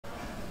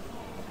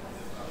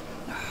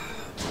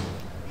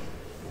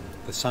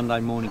the Sunday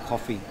morning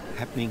coffee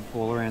happening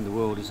all around the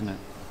world, isn't it?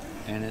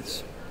 And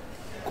it's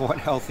quite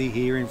healthy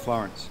here in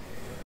Florence.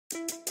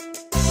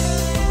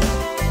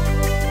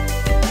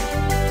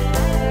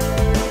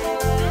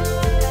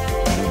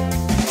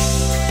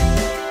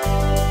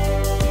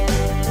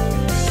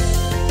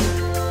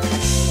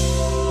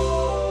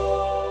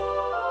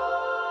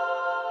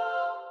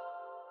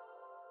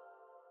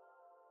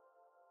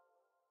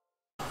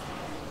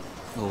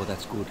 Oh,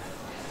 that's good.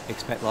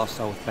 Expat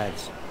Lifestyle with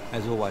Bads.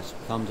 As always,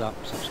 thumbs up,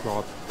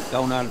 subscribe,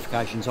 bell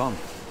notifications on.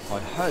 I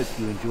hope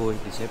you enjoyed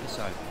this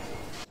episode.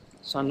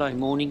 Sunday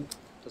morning,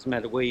 doesn't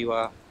matter where you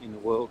are in the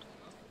world,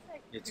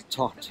 it's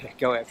time to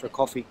go out for a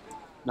coffee.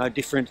 No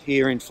different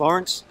here in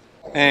Florence.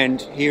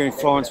 And here in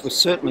Florence, we're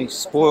certainly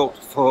spoilt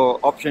for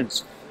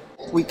options.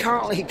 We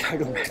currently go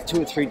to about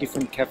 2 or 3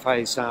 different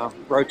cafes,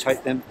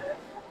 rotate them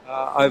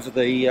over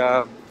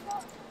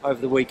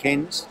the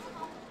weekends.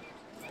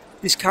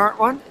 This current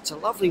one, it's a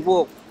lovely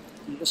walk.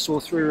 You just saw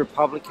through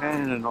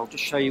Republican, and I'll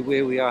just show you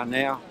where we are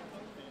now.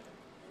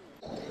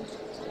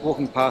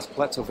 Walking past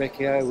Palazzo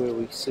Vecchio, where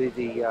we see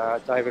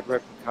the David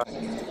replica,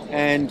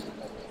 and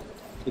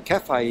the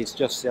cafe is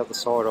just the other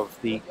side of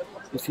the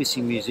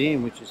Uffizi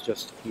Museum, which is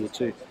just here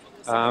too.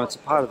 It's a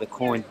part of the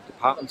coin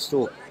department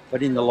store,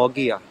 but in the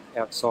loggia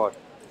outside.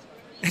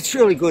 It's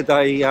really good.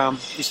 They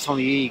this time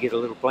of year you get a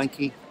little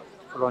blankie,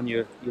 put on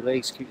your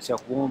legs, keep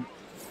yourself warm.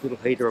 Little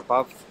heater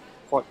above.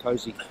 Quite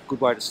cosy,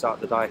 good way to start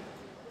the day.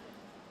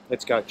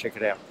 Let's go check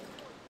it out.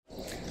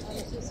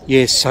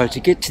 Yes, so to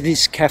get to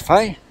this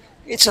cafe,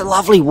 it's a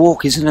lovely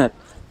walk, isn't it?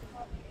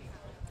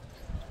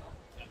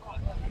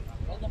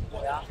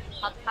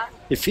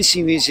 The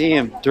Uffizi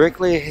Museum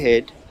directly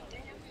ahead,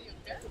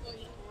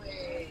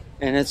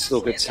 and it's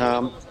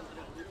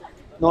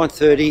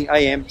 9:30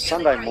 AM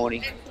Sunday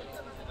morning.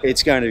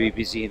 It's going to be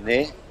busy in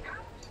there.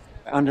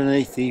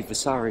 Underneath the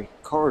Vasari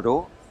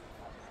corridor.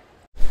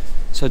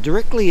 So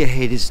directly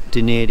ahead is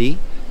Dinnerdi.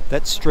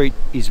 That street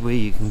is where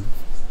you can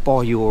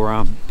buy your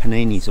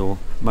paninis, or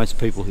most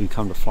people who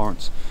come to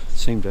Florence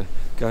seem to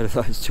go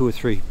to those 2 or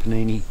 3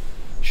 panini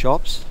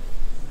shops.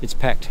 It's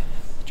packed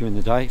during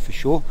the day for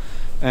sure.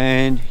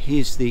 And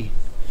here's the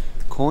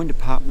coin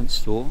department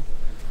store,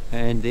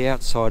 and the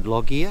outside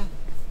loggia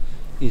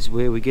is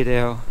where we get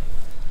our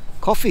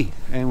coffee,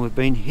 and we've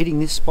been hitting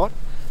this spot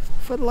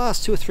for the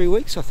last 2 or 3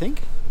 weeks, I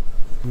think.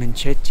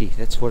 Menchetti,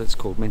 that's what it's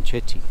called,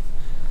 Menchetti.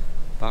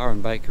 Bar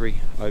and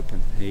bakery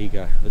open. There you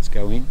go. Let's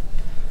go in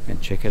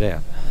and check it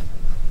out.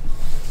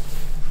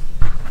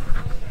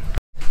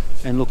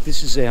 And look,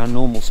 this is our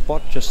normal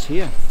spot just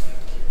here.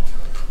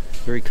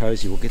 Very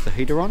cozy. We'll get the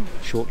heater on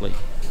shortly.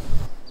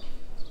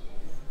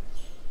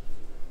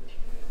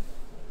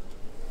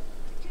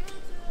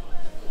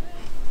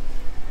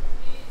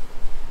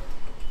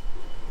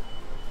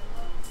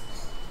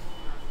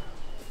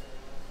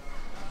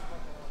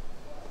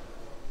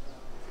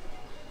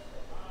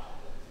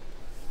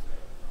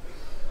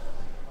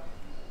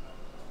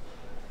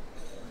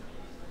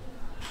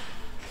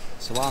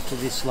 So after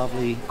this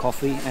lovely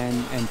coffee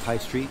and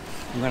pastry,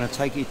 I'm going to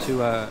take you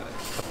to a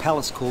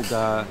palace called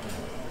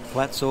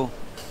Palazzo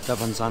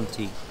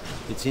Davanzati.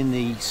 It's in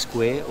the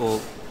square,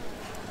 or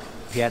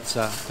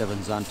Piazza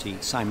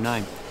Davanzati, same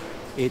name.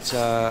 It's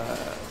a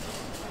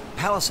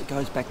palace that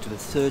goes back to the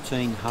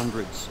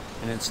 1300s,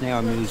 and it's now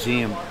a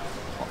museum.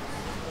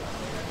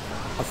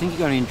 I think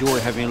you're going to enjoy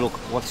having a look at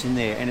what's in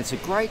there, and it's a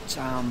great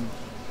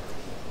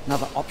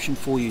another option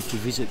for you to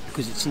visit,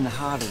 because it's in the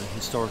heart of the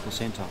historical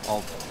centre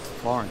of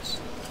Florence.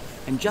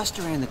 And just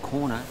around the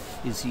corner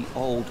is the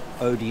old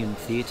Odeon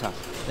Theater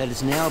that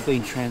has now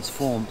been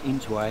transformed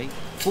into a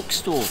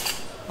bookstore.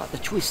 But the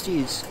twist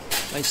is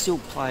they still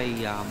play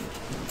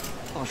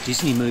like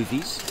Disney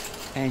movies,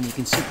 and you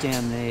can sit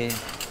down there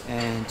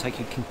and take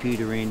your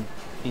computer in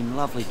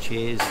lovely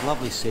chairs,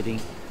 lovely setting,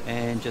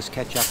 and just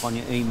catch up on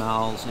your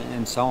emails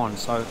and so on.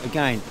 So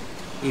again,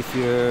 if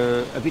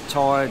you're a bit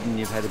tired and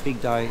you've had a big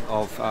day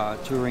of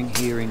touring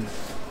here in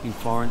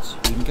Florence,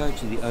 you can go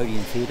to the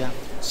Odeon Theater,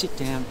 sit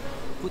down,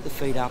 put the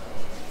feet up,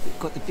 you've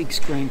got the big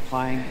screen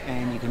playing,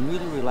 and you can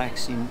really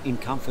relax in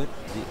comfort.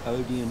 The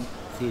Odeon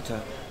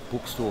Theater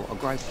bookstore, a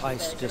great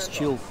place to just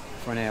chill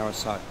for an hour or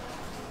so.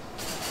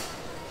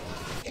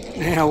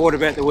 Now what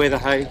about the weather,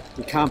 hey?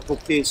 You can't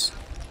book this.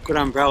 Good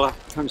umbrella,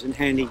 comes in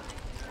handy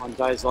on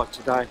days like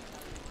today.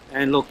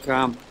 And look,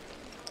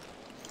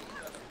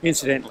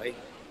 incidentally,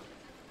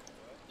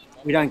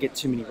 we don't get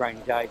too many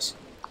rainy days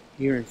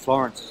here in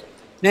Florence.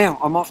 Now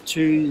I'm off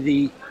to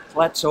the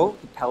Palazzo,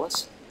 the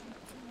Palace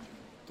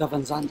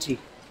Davanzati.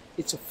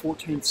 It's a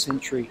 14th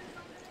century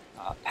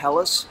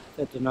palace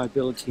that the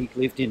nobility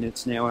lived in.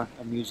 It's now a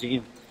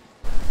museum,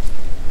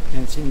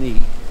 and it's in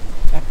the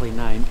aptly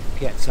named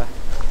Piazza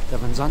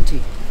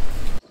Davanzati.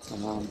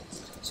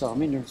 So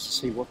I'm interested to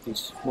see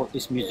what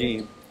this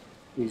museum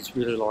is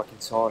really like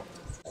inside.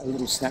 A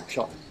little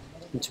snapshot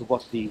into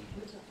what the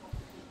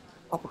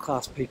upper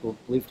class people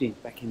lived in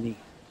back in the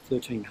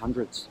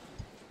 1300s.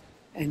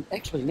 And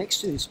actually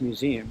next to this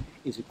museum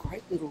is a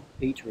great little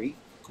eatery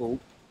called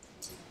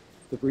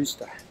the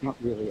Rooster. Not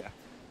really a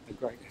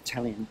great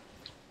Italian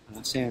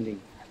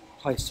sounding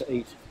place to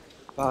eat.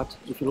 But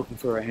if you're looking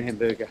for a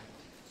hamburger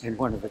and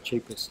one of the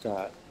cheapest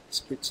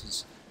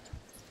spritzes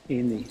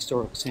in the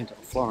historical centre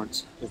of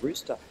Florence, the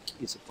Rooster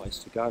is the place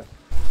to go.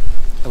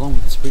 Along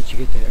with the spritz you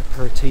get the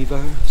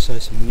aperitivo, so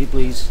some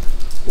nibblies,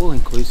 all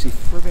inclusive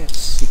for about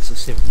 €6 or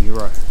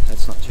 €7.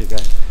 That's not too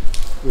bad.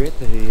 We're at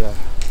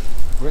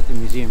the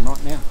museum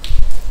right now.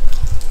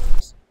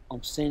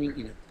 I'm standing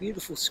in a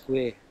beautiful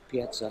square,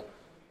 Piazza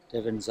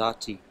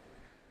Davanzati,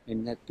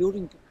 and that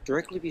building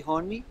directly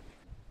behind me,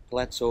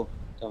 Palazzo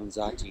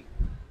Davanzati.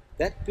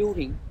 That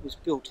building was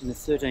built in the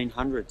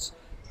 1300s.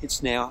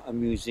 It's now a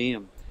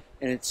museum,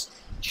 and it's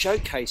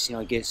showcasing,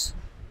 I guess,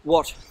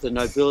 what the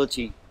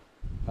nobility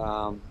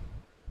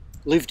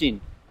lived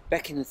in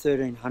back in the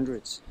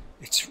 1300s.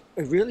 It's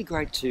really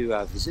great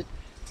to visit,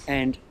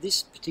 and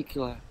this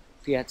particular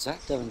Piazza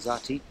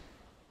Davanzati,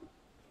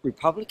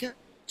 Repubblica,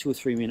 2 or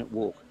 3 minute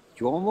walk.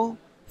 Duomo,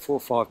 4 or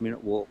 5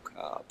 minute walk.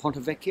 Ponte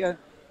Vecchio,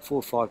 4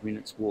 or 5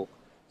 minutes walk.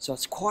 So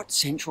it's quite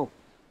central.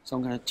 So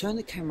I'm going to turn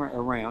the camera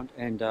around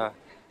and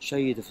show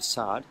you the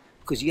facade,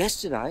 because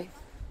yesterday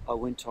I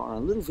went on a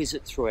little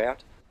visit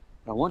throughout.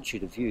 I want you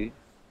to view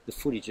the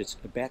footage that's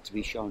about to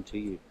be shown to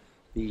you.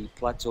 The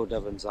Palazzo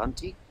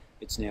Davanzati,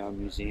 it's now a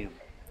museum.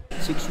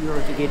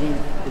 €6 to get in.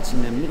 It's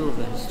in the middle of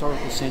the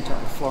historical centre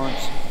of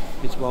Florence.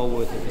 It's well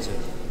worth a visit.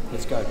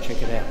 Let's go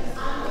check it out.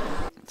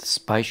 The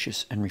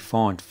spacious and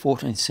refined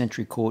 14th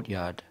century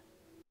courtyard.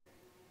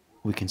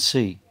 We can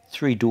see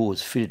 3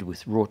 doors fitted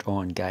with wrought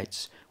iron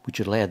gates, which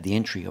allowed the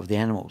entry of the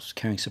animals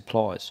carrying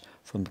supplies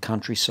from the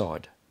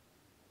countryside.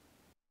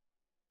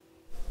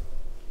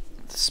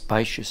 The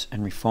spacious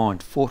and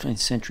refined 14th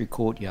century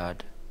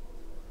courtyard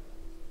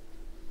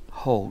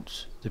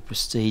holds the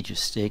prestigious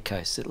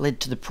staircase that led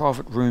to the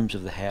private rooms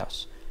of the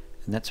house,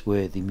 and that's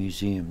where the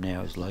museum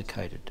now is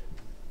located.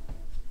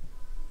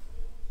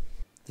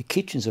 The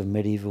kitchens of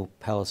medieval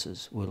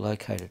palaces were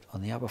located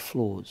on the upper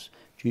floors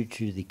due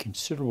to the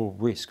considerable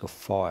risk of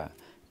fire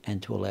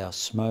and to allow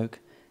smoke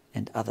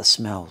and other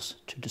smells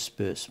to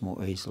disperse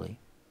more easily.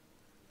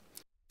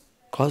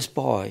 Close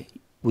by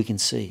we can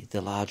see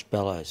the large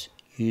bellows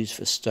used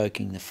for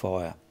stoking the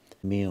fire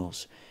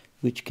meals,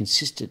 which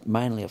consisted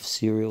mainly of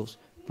cereals,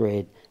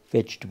 bread,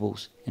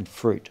 vegetables and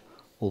fruit,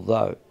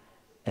 although,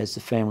 as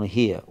the family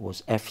here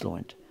was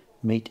affluent,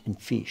 meat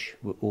and fish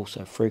were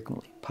also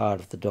frequently part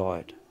of the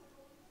diet.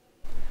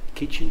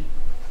 Kitchen,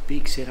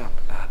 big setup,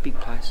 big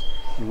place.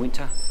 In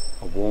winter,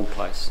 a warm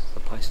place, a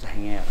place to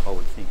hang out, I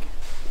would think.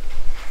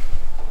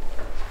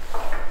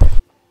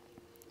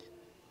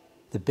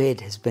 The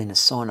bed has been a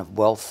sign of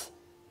wealth.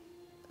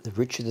 The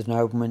richer the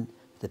nobleman,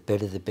 the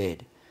better the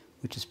bed,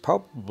 which is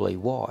probably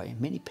why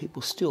many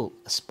people still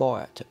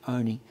aspire to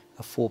owning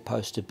a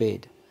 4-poster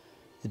bed,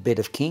 the bed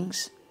of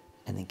kings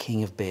and the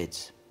king of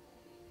beds.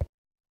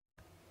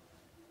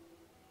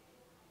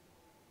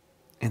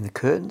 And the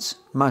curtains,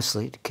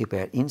 mostly to keep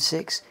out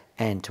insects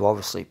and to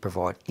obviously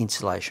provide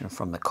insulation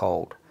from the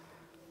cold.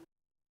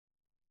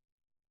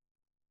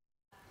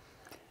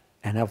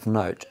 And of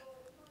note,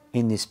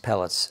 in this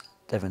Palazzo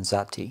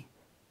Davanzati,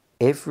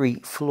 every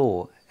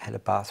floor had a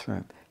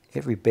bathroom,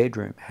 every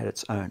bedroom had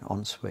its own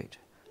ensuite.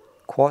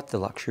 Quite the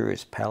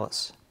luxurious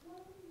palace.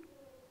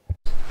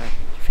 Hey,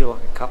 do you feel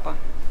like a cuppa?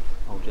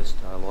 I'll just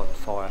light the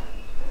fire,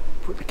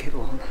 put the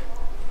kettle on.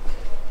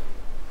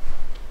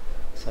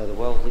 So the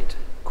well lit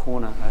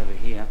corner over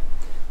here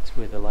is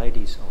where the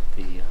ladies of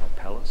the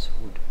palace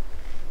would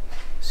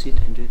sit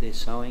and do their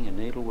sewing and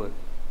needlework.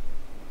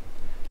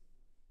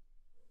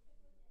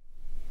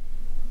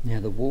 Now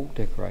the wall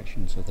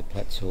decorations of the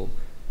Palazzo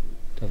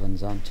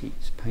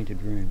Davanzati's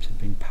painted rooms have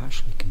been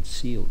partially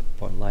concealed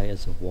by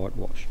layers of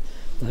whitewash.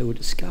 They were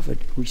discovered,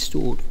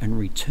 restored and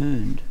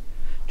returned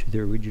to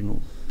their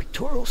original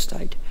pictorial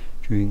state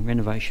during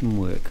renovation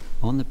work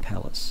on the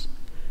palace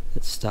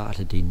that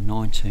started in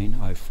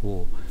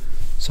 1904.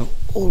 So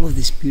all of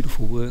this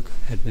beautiful work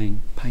had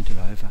been painted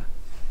over.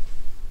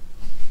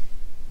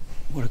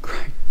 What a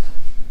great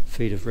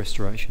feat of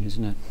restoration,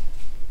 isn't it?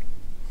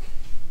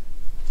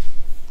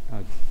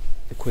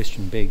 The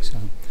question begs,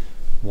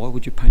 why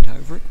would you paint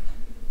over it?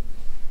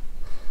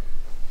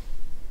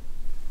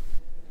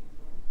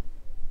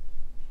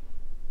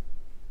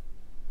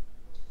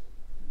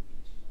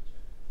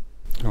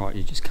 Alright,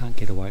 you just can't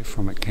get away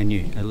from it, can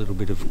you? A little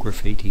bit of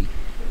graffiti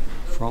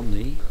from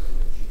the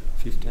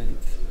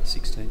 15th,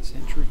 16th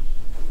century.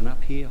 And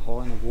up here, high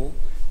on the wall,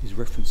 is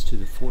reference to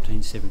the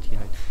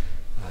 1478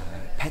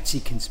 Patsy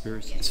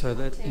conspiracy. So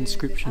that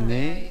inscription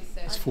there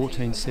is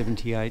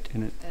 1478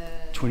 and it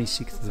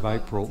 26th of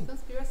April,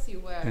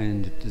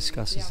 and it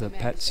discusses the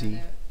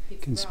Patsy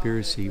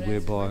conspiracy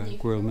whereby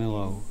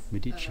Guglielmo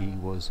Medici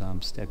was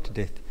stabbed to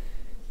death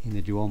in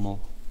the Duomo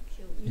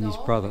and his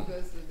brother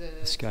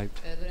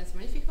escaped.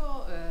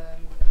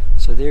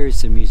 So there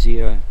is the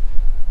Museo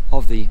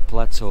of the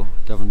Palazzo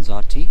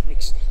Davanzati.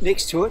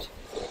 Next to it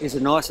is a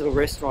nice little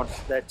restaurant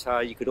that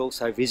you could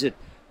also visit.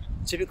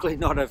 Typically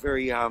not a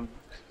very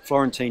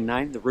Florentine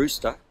name, the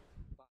Rooster.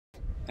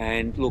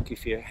 And look,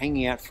 if you're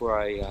hanging out for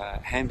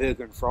a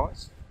hamburger and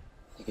fries,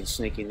 you can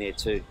sneak in there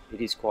too. It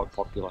is quite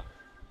popular.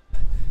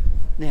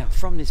 Now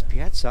from this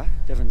Piazza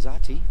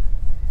Davanzati,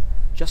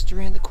 just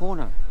around the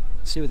corner,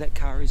 see where that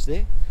car is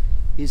there,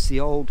 is the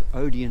old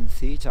Odeon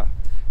Theater,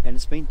 and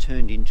it's been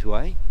turned into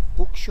a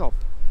bookshop,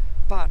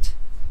 but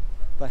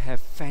they have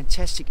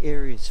fantastic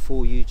areas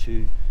for you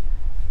to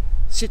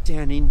sit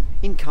down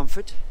in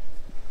comfort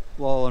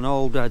while an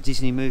old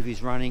Disney movie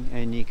is running,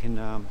 and you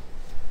can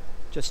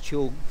just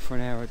chill for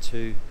an hour or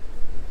two,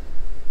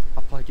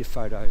 upload your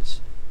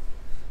photos,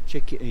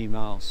 check your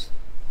emails,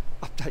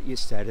 update your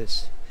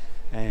status,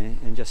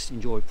 and just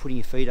enjoy putting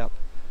your feet up.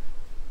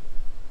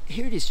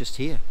 Here it is, just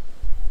here.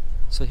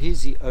 So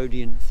here's the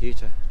Odeon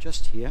Theater,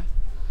 just here.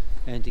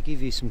 And to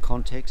give you some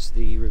context,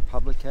 the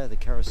Republica, the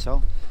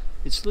carousel,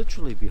 it's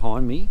literally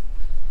behind me.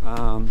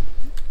 1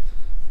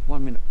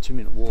 minute, 2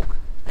 minute walk.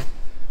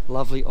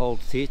 Lovely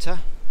old theatre,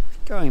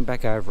 going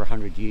back over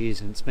 100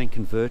 years, and it's been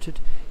converted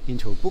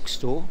into a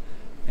bookstore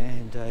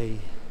and a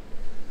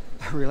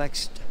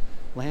relaxed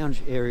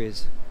lounge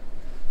areas.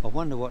 I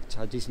wonder what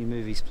Disney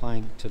movie's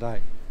playing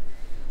today.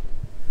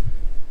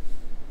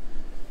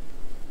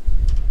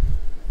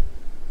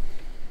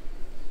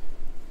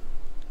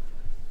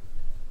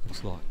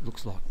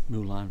 Looks like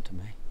Mulan to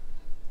me.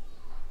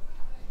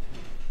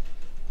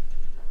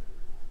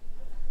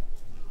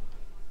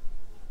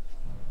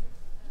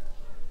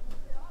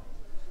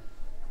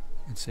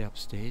 And see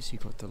upstairs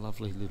you've got the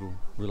lovely little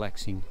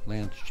relaxing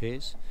lounge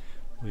chairs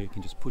where you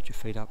can just put your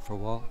feet up for a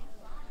while.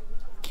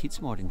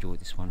 Kids might enjoy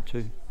this one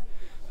too.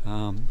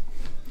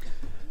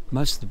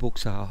 Most of the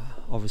books are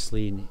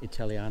obviously in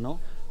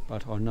Italiano,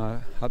 but I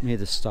know up near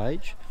the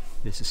stage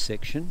there's a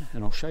section,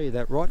 and I'll show you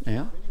that right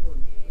now.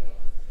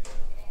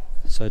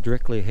 So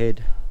directly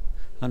ahead,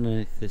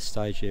 underneath the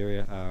stage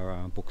area,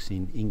 are books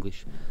in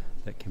English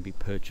that can be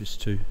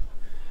purchased too.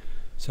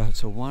 So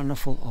it's a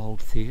wonderful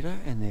old theatre,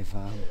 and they've,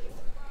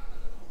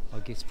 I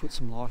guess, put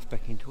some life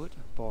back into it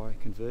by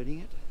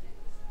converting it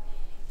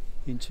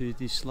into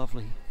this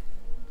lovely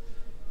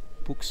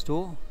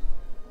bookstore.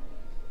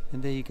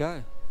 And there you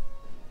go.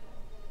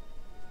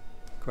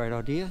 Great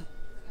idea.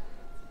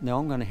 Now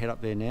I'm going to head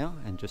up there now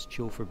and just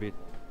chill for a bit.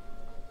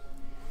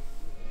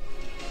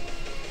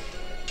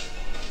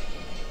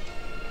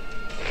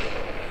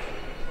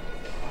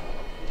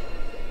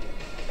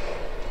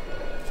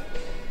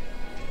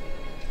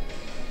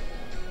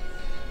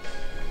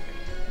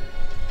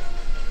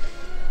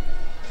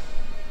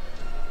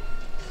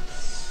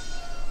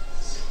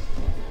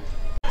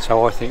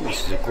 So I think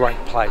this is a great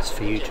place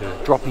for you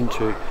to drop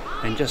into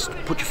and just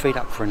put your feet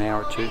up for an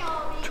hour or two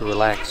to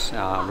relax,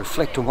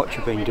 reflect on what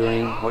you've been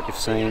doing, what you've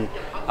seen,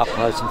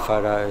 upload some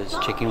photos,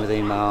 check in with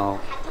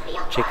email,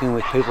 check in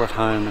with people at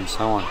home and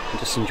so on, and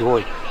just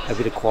enjoy a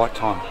bit of quiet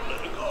time.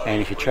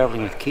 And if you're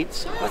travelling with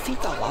kids, I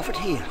think they'll love it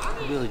here,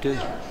 I really do.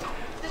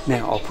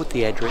 Now I'll put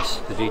the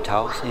address, the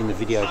details in the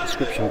video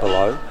description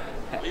below,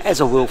 as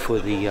I will for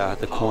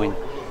the Coin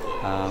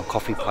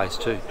coffee place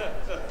too.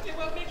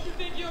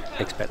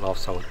 Expat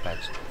Lifestyle with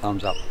Babs.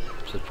 Thumbs up,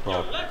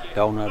 subscribe,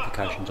 bell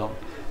notifications on.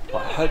 I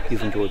hope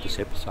you've enjoyed this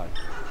episode.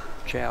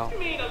 Ciao.